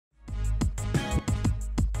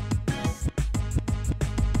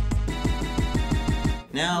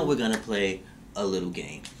now we're gonna play a little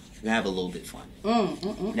game. We're gonna have a little bit of fun.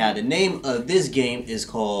 Now the name of this game is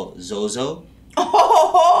called ZoZo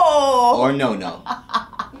or NoNo.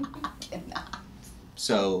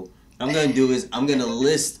 So what I'm gonna do is I'm gonna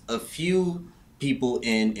list a few people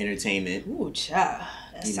in entertainment. Ooh, child.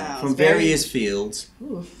 That sounds from various fields.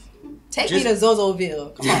 Ooh. Take me to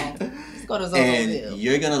ZoZoville. Come on. Let's go to ZoZoville. And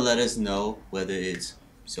you're gonna let us know whether it's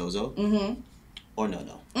ZoZo or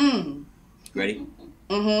NoNo. Ready?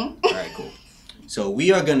 Alright, cool. So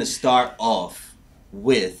we are gonna start off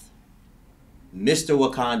with Mr.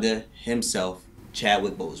 Wakanda himself,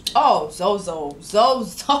 Chadwick Boseman. Oh, ZoZo.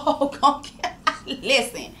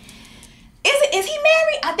 Listen. Is he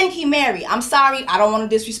married? I think he married. I'm sorry. I don't want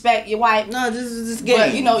to disrespect your wife. No, this is game.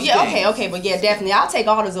 But, you know, yeah, okay. But yeah, definitely. I'll take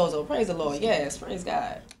all the ZoZo. Praise the Lord. Yes, praise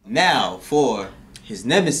God. Now, for his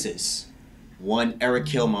nemesis, one Eric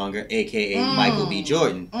Killmonger, a.k.a. Michael B.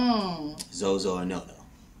 Jordan. ZoZo or NoNo?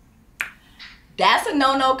 That's a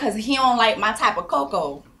no-no because he don't like my type of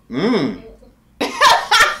cocoa.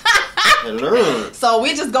 Hello. So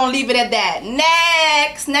we just gonna leave it at that.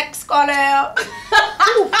 Next call out.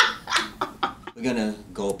 We're gonna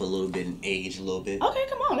go up a little bit in age, a little bit. Okay,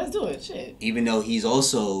 come on, let's do it. Shit. Even though he's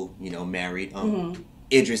also, you know, married.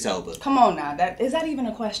 Idris Elba. Come on now, is that even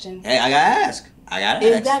a question? Hey, I gotta ask.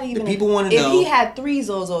 Is that even? The people want to know. If he had 3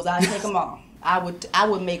 ZoZos, I'd take them all. I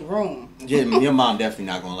would make room. Yeah, your mom definitely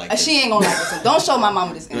not gonna like this. She ain't gonna like this one. Don't show my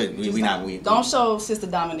mama this. Don't show Sister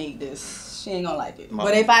Dominique this. She ain't gonna like it. Mama.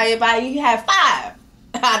 But if I had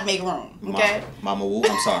 5, I'd make room. Okay. Mama Woo,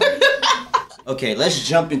 I'm sorry. Okay, let's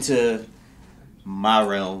jump into my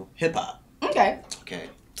realm, hip hop. Okay. Okay.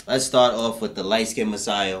 Let's start off with the light skinned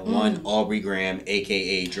Messiah, one Aubrey Graham,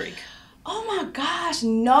 aka Drake. Oh my gosh,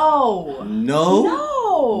 no.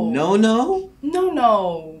 No? No.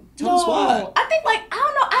 No. Tell us why. I think, like, I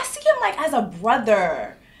don't know. I see him, like, as a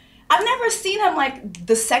brother. I've never seen him, like,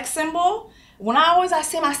 the sex symbol. When I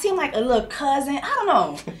see him like a little cousin. I don't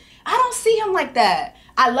know. I don't see him like that.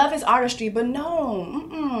 I love his artistry, but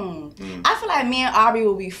no. I feel like me and Aubrey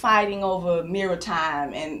will be fighting over mirror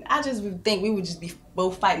time, and I just think we would just be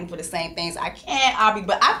both fighting for the same things. I can't, Aubrey,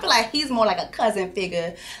 but I feel like he's more like a cousin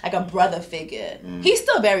figure, like a brother figure. He's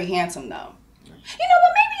still very handsome, though. You know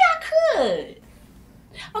what? Maybe I could.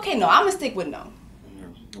 Okay, no, I'm gonna stick with no.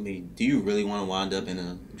 I mean, do you really want to wind up in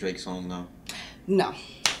a Drake song now? No.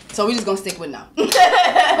 So we're just gonna stick with no.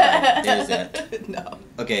 There's that. No.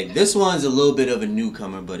 Okay, this one's a little bit of a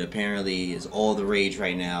newcomer, but apparently is all the rage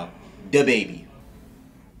right now. DaBaby.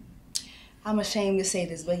 I'm ashamed to say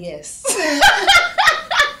this, but yes.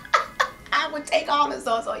 I would take all the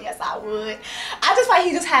ZoZo. Yes, I would. I just feel like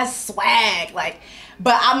he just has swag, like.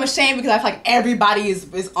 But I'm ashamed because I feel like everybody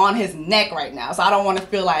is on his neck right now. So I don't want to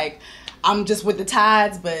feel like I'm just with the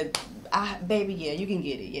tides. But, baby, yeah, you can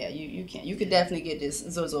get it. Yeah, you can. You could definitely get this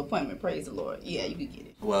ZoZo appointment. Praise the Lord. Yeah, you could get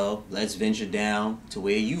it. Well, let's venture down to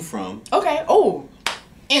where you from. Okay. Oh,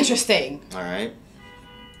 interesting. All right.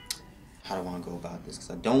 How do I want to go about this? Because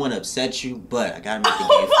I don't want to upset you, but I got to make the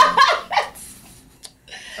game fun.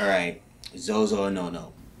 All right. ZoZo or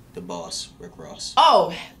NoNo? The boss, Rick Ross.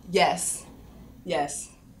 Oh, yes. Yes,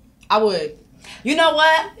 I would. You know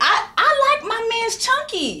what? I like my man's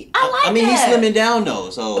chunky. I mean, that. He's slimming down though,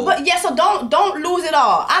 so. But yeah, so don't lose it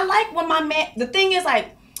all. I like when my man. The thing is,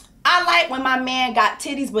 like, I like when my man got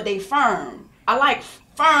titties, but they firm. I like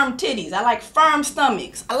firm titties. I like firm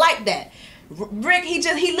stomachs. I like that. Rick, he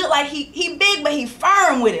look like he big, but he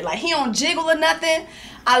firm with it. Like he don't jiggle or nothing.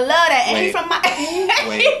 I love that. And he from my.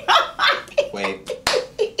 Wait.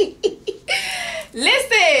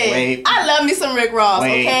 Listen, I love me some Rick Ross,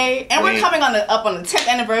 okay? And we're coming up on the 10th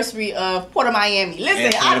anniversary of Port of Miami. Listen,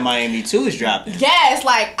 and Port of Miami 2 is dropping. Yes,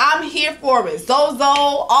 like, I'm here for it. ZoZo,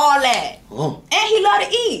 all that. Oh. And he love to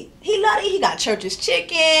eat. He got Church's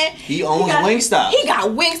Chicken. He owns Wingstop. He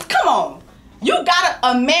got wings. Come on. You got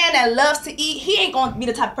a man that loves to eat. He ain't gonna be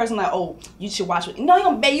the type of person like, oh, you should watch it. No,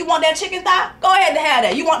 you want that chicken thigh? Go ahead and have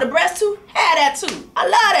that. You want the breast too? Have that too. I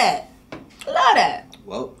love that. I love that.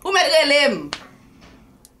 Well. Who made a good living?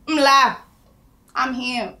 I'm live. I'm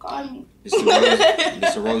here. Call me.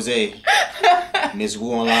 Mr. Rose.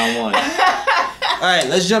 Ms.Woo on line 1. Alright,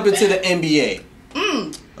 let's jump into the NBA.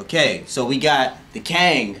 Okay, so we got the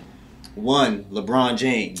Kang. 1, LeBron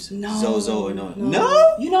James. No. ZoZo or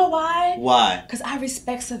no? You know why? Why? Because I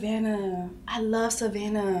respect Savannah. I love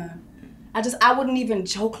Savannah. I wouldn't even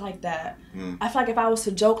joke like that. I feel like if I was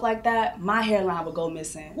to joke like that, my hairline would go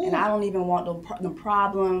missing. Ooh. And I don't even want them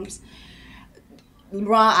problems.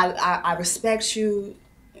 LeBron, I respect you.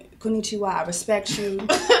 Konnichiwa, I respect you.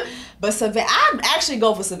 But Savannah, I'd actually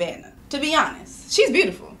go for Savannah, to be honest. She's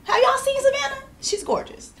beautiful. Have y'all seen Savannah? She's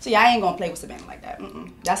gorgeous. So yeah, I ain't gonna play with Savannah like that.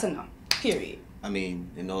 That's a no. Period. I mean,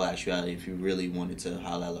 in all actuality, if you really wanted to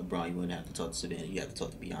holler at LeBron, you wouldn't have to talk to Savannah. You have to talk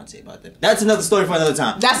to Beyonce about that. That's another story for another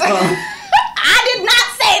time. That's I did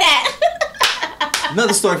not say that.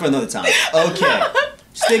 Another story for another time. Okay.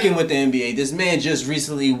 Sticking with the NBA, this man just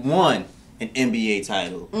recently won an NBA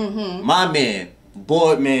title. My man,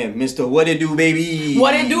 board man, Mr. What It Do, baby.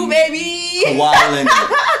 What it do, baby? Kawhi Leonard.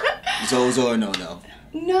 ZoZo or NoNo?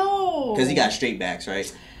 No. Because he got straight backs,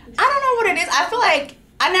 right? I don't know what it is. I feel like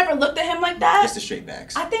I never looked at him like that. It's the straight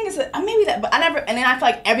backs. I think it's maybe that, but I never. And then I feel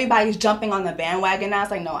like everybody's jumping on the bandwagon now.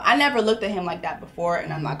 It's like, no, I never looked at him like that before,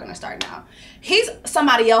 and I'm not gonna start now. He's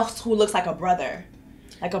somebody else who looks like a brother,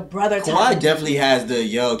 like a brother. Kawhi definitely has the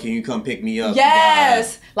yo. Can you come pick me up?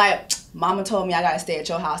 Yes, like mama told me I gotta stay at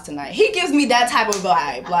your house tonight. He gives me that type of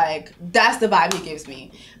vibe. Like that's the vibe he gives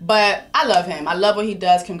me. But I love him. I love what he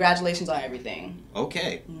does. Congratulations on everything.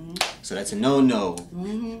 Okay, so that's a no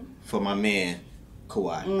for my man.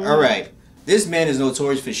 Kawhi. All right. This man is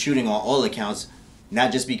notorious for shooting on all accounts,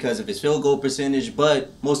 not just because of his field goal percentage,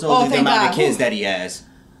 but most notably the amount of kids that he has.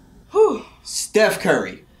 Steph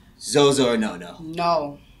Curry, ZoZo or NoNo?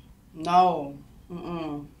 No.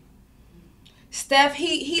 Steph,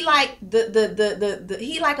 he like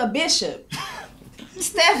he like a bishop.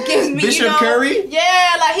 Steph gives me Bishop Curry?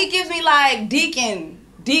 Yeah, like he gives me like deacon.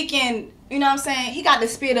 You know what I'm saying? He got the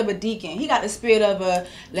spirit of a deacon. He got the spirit of a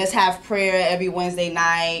let's have prayer every Wednesday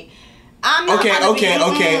night. I'm not okay. No. I'm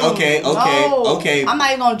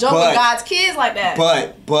not even gonna joke with God's kids like that.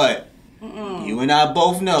 But you and I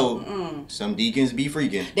both know some deacons be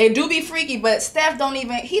freaking. They do be freaky, but Steph don't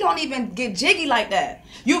even get jiggy like that.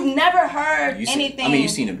 You've never heard anything. I mean,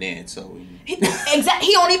 you've seen him dance, so exactly.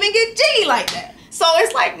 He don't even get jiggy like that. So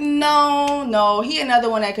it's like, no. He another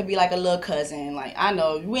one that could be like a little cousin. Like, I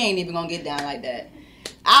know, we ain't even gonna get down like that.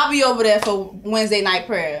 I'll be over there for Wednesday night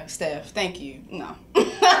prayer, Steph. Thank you. No.